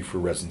strategy for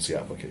residency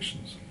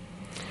applications?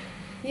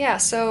 Yeah,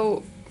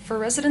 so for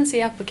residency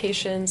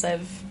applications,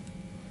 I've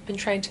been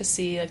trying to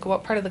see like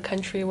what part of the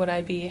country would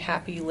I be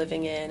happy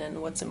living in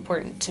and what's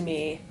important to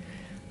me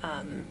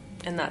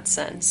in that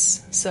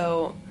sense.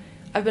 So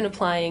I've been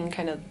applying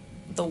kind of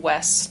the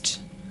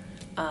West,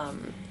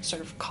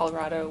 sort of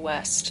Colorado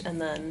West, and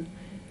then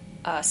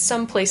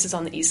some places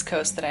on the East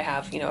Coast that I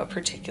have, a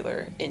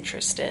particular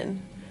interest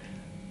in.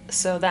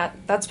 So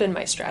that's been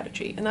my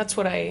strategy, and that's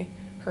what I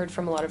heard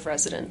from a lot of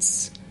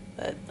residents,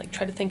 that like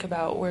try to think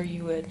about where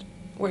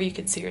you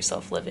could see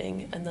yourself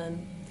living, and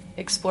then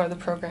explore the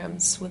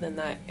programs within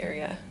that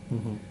area.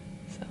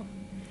 So,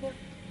 yeah.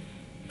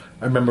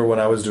 I remember when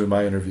I was doing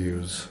my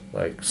interviews,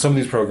 like some of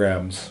these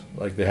programs,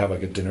 like they have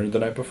like a dinner the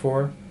night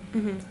before,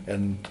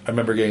 and I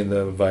remember getting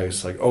the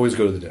advice like always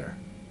go to the dinner,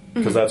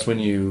 because that's when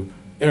you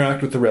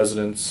interact with the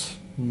residents,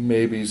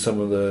 maybe some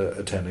of the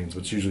attendings, but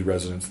it's usually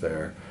residents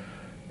there.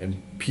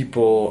 And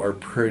people are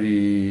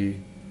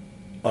pretty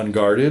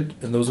unguarded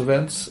in those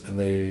events, and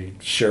they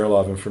share a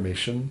lot of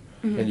information.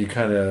 And you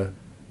kind of,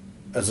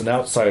 as an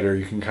outsider,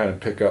 you can kind of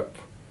pick up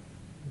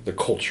the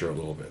culture a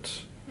little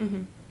bit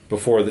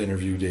before the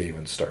interview day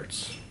even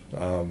starts.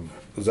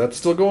 Is that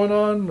still going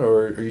on,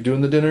 or are you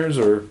doing the dinners,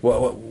 or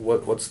what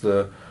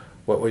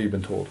have you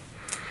been told?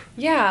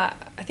 Yeah,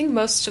 I think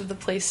most of the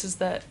places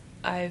that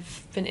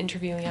I've been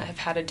interviewing at have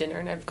had a dinner,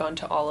 and I've gone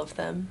to all of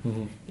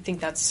them. I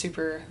think that's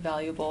super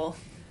valuable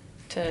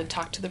to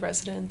talk to the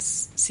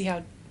residents, see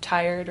how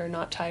tired or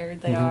not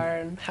tired they are,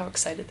 and how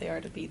excited they are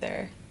to be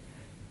there.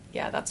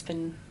 Yeah, that's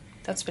been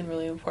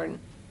really important.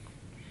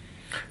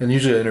 And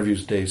usually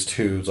interviews days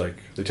too, it's like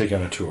they take you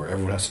on a tour.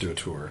 Everyone has to do a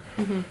tour.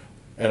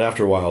 And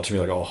after a while, to me,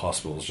 like all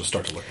hospitals just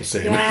start to look the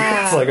same.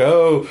 Yeah. It's like,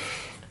 oh,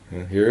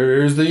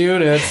 here's the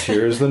units,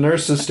 here's the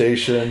nurse's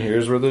station,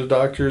 here's where the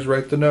doctors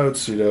write the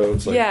notes,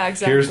 it's like,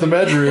 exactly. Here's the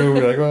med room.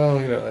 You're like,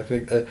 well, I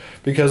think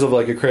because of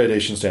like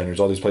accreditation standards,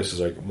 all these places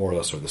like more or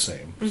less are the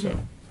same. So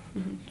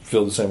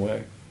feel the same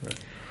way. Right?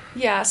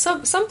 Yeah,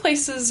 some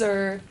places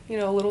are,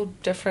 a little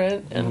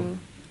different and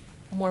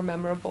more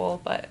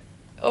memorable, but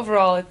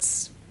overall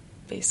it's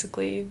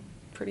basically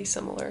pretty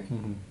similar.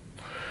 Mm-hmm.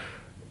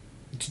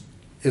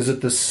 Is it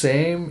the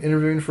same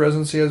interviewing for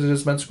residency as it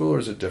is med school, or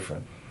is it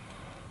different?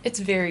 It's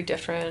very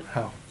different.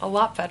 How? A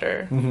lot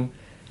better. Mm-hmm.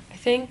 I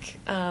think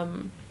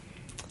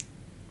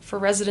for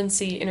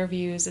residency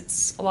interviews,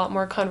 it's a lot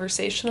more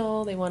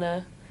conversational. They want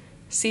to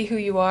see who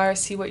you are,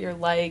 see what you're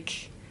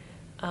like.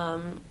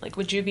 Like,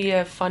 would you be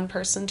a fun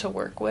person to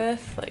work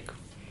with? Like,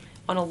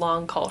 on a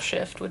long call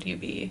shift, would you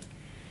be,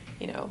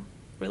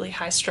 really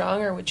high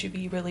strung, or would you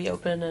be really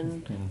open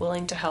and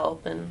willing to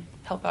help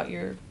out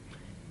your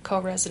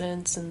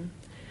co-residents? And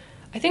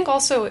I think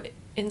also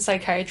in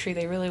psychiatry,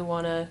 they really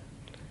want to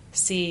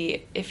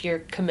see if you're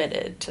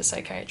committed to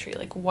psychiatry.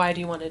 Like, why do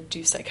you want to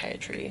do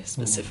psychiatry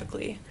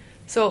specifically?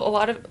 So a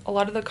lot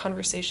of the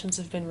conversations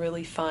have been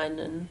really fun,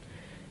 and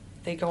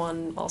they go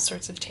on all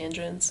sorts of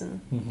tangents,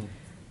 and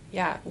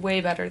yeah, way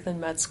better than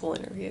med school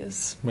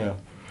interviews. Yeah.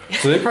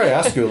 So they probably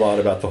ask you a lot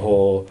about the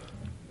whole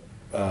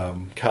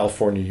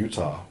California,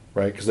 Utah,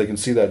 right? Because they can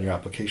see that in your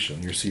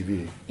application, your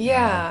CV.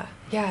 Yeah,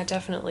 yeah,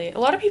 definitely. A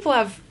lot of people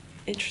have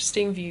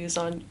interesting views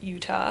on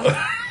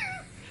Utah.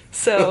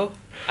 So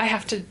I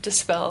have to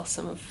dispel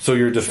some of... So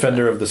you're a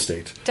defender of the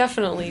state.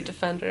 Definitely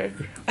defender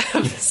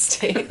of the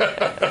state.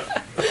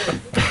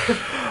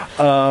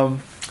 All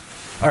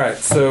right.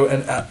 So,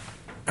 and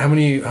how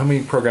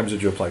many programs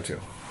did you apply to?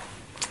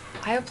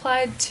 I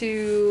applied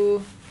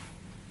to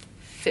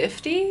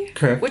 50,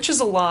 okay, which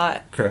is a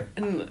lot. Okay.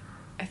 And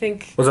I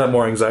think... Was that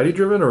more anxiety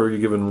driven, or were you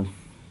given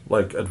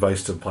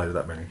advice to apply to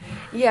that many?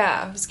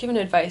 Yeah, I was given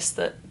advice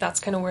that that's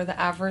kind of where the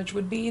average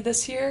would be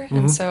this year,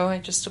 and so I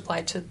just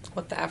applied to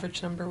what the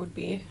average number would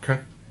be. Okay.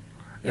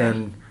 Yeah.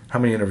 And how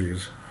many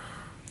interviews?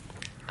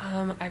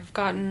 I've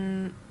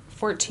gotten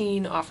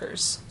 14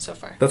 offers so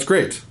far. That's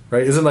great,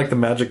 right? Isn't the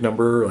magic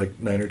number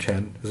 9 or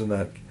 10? Isn't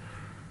that...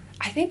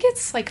 I think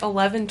it's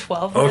 11,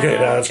 12 now. Okay,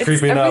 that's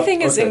creeping up.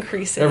 Everything is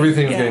increasing.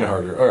 Everything's getting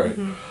harder. All right.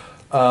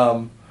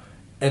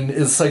 And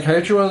is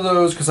psychiatry one of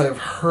those? Because I've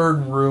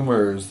heard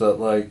rumors that,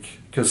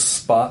 because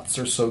spots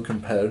are so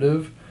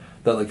competitive,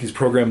 that, these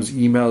programs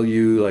email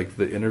you,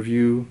 the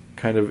interview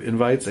kind of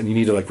invites, and you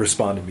need to,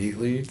 respond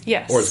immediately.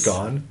 Yes. Or it's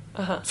gone.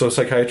 Uh-huh. So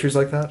psychiatry's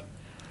like that?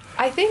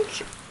 I think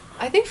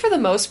for the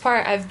most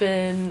part, I've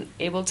been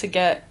able to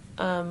get,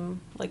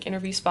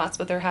 interview spots,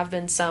 but there have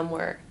been some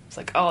where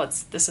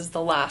it's this is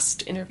the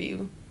last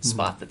interview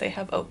spot that they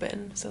have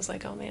open. So it's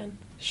oh man,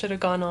 should have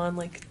gone on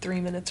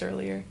 3 minutes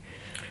earlier.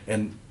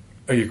 And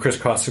are you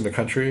crisscrossing the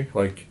country?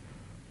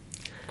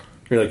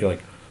 You're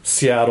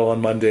Seattle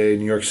on Monday,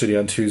 New York City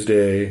on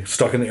Tuesday,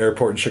 stuck in the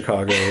airport in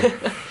Chicago.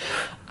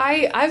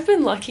 I've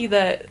been lucky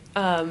that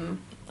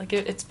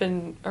it's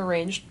been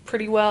arranged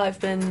pretty well. I've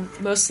been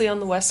mostly on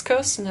the West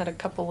Coast and had a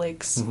couple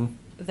legs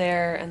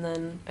there, and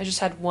then I just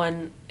had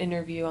one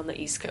interview on the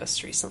East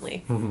Coast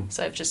recently.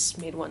 So I've just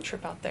made one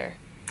trip out there.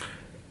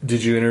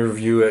 Did you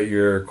interview at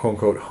your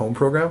quote-unquote home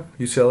program,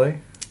 UCLA?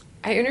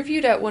 I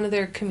interviewed at one of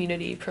their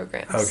community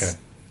programs. Okay.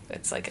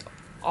 It's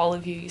all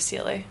of you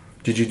UCLA.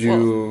 Did you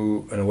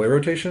do an away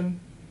rotation?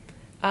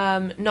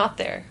 Not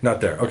there. Not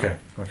there. Okay.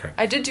 Okay.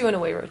 I did do an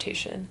away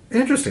rotation.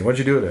 Interesting. What'd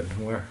you do it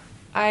in? Where?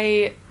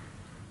 I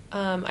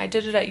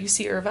did it at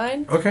UC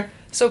Irvine. Okay.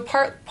 So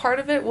part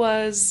of it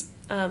was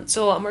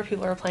so a lot more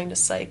people are applying to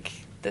psych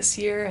this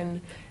year,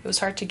 and it was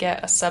hard to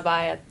get a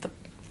sub-I at the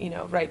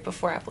right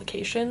before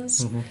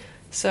applications.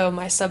 So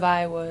my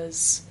sub-I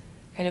was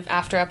kind of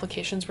after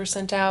applications were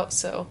sent out.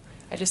 So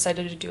I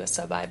decided to do a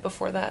sub-I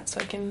before that,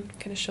 so I can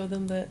kind of show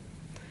them that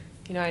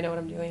I know what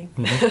I'm doing,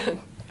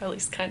 at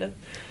least kind of.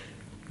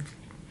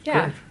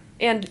 Yeah.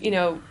 Great.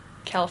 And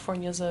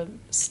California's a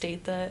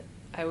state that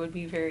I would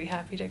be very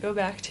happy to go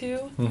back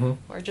to,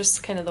 or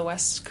just kind of the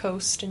West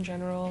Coast in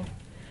general.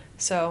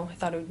 So I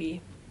thought that would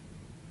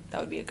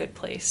be a good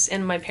place.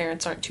 And my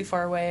parents aren't too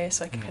far away,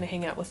 so I can kind of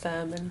hang out with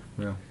them. And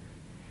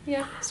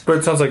yeah. But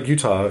it sounds like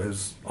Utah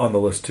is on the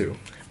list too.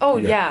 Oh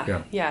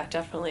yeah,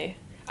 definitely.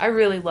 I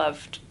really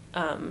loved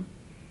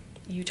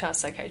Utah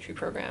psychiatry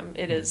program.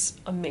 It is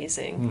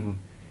amazing.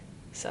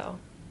 So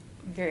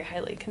very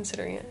highly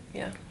considering it.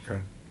 Yeah.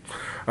 Okay.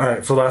 All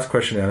right. So last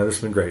question, Anna. This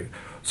has been great.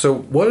 So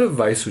what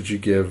advice would you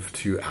give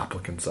to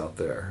applicants out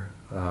there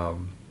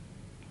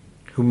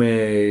who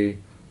may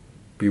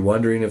be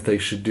wondering if they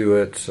should do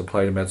it,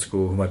 apply to med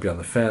school, who might be on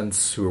the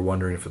fence, who are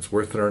wondering if it's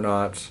worth it or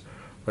not?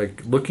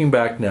 Looking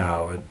back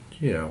now at,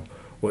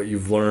 what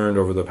you've learned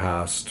over the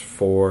past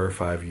 4 or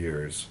 5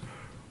 years,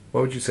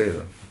 what would you say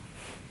to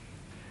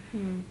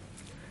them?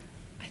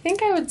 I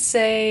think I would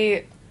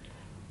say,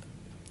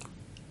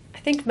 I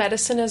think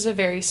medicine is a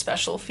very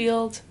special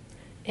field,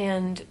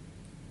 and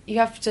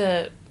your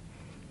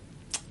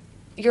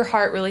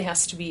heart really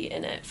has to be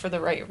in it for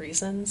the right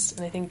reasons.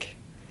 And I think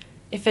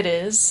if it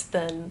is,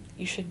 then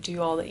you should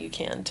do all that you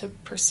can to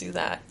pursue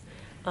that.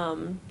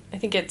 I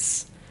think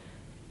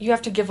you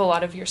have to give a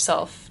lot of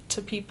yourself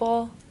to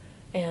people,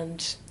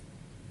 and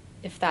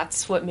if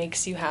that's what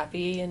makes you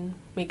happy and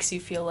makes you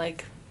feel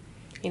like,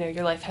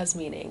 your life has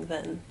meaning,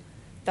 then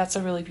that's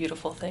a really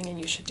beautiful thing, and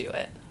you should do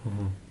it.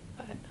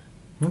 But,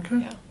 okay.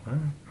 Yeah. All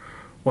right.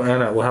 Well,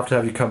 Anna, we'll have to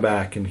have you come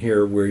back and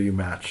hear where you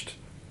matched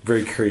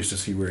very curious to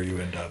see where you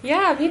end up.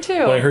 Yeah, me too.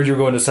 When I heard you were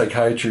going to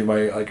psychiatry,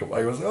 I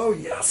was, oh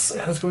yes,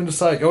 Anna's going to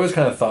psych. I always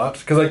kind of thought,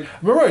 because I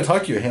remember I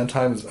talked to you a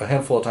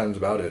handful of times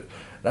about it,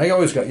 and I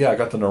always got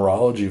the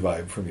neurology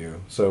vibe from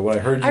you. So when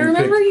I heard you, I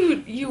remember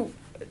you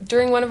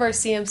during one of our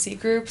CMC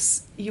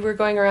groups, you were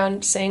going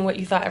around saying what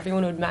you thought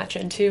everyone would match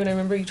into, and I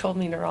remember you told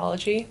me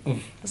neurology.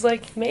 I was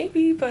like,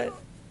 maybe, but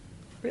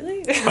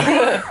really?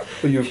 Well,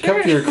 you've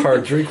kept your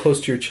cards very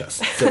close to your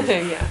chest. So.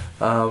 Yeah.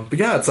 But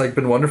yeah, it's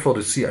been wonderful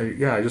to see.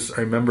 I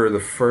remember the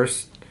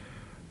first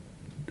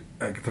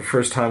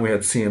time we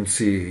had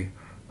CMC.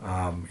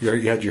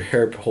 You had your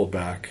hair pulled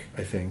back,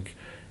 I think,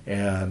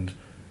 and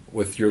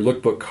with your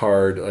lookbook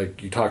card,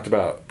 you talked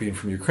about being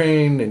from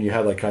Ukraine, and you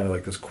had kind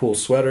of this cool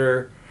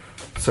sweater.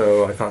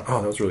 So I thought,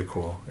 oh, that was really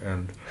cool,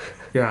 and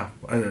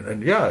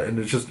and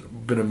it's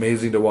just been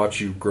amazing to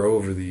watch you grow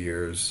over the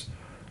years.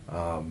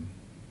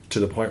 To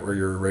the point where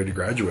you're ready to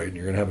graduate and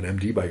you're going to have an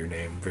MD by your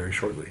name very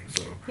shortly.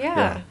 So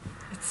yeah,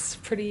 it's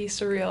pretty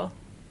surreal.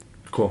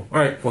 Cool. All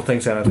right. Well,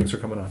 thanks, Anna. Thanks for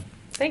coming on.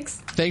 Thanks.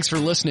 Thanks for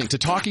listening to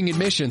Talking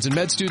Admissions and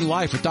Med Student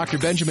Life with Dr.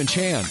 Benjamin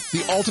Chan,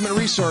 the ultimate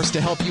resource to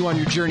help you on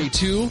your journey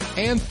to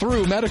and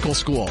through medical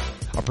school.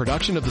 A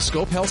production of the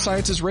Scope Health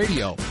Sciences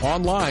Radio,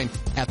 online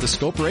at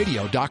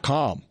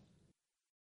thescoperadio.com.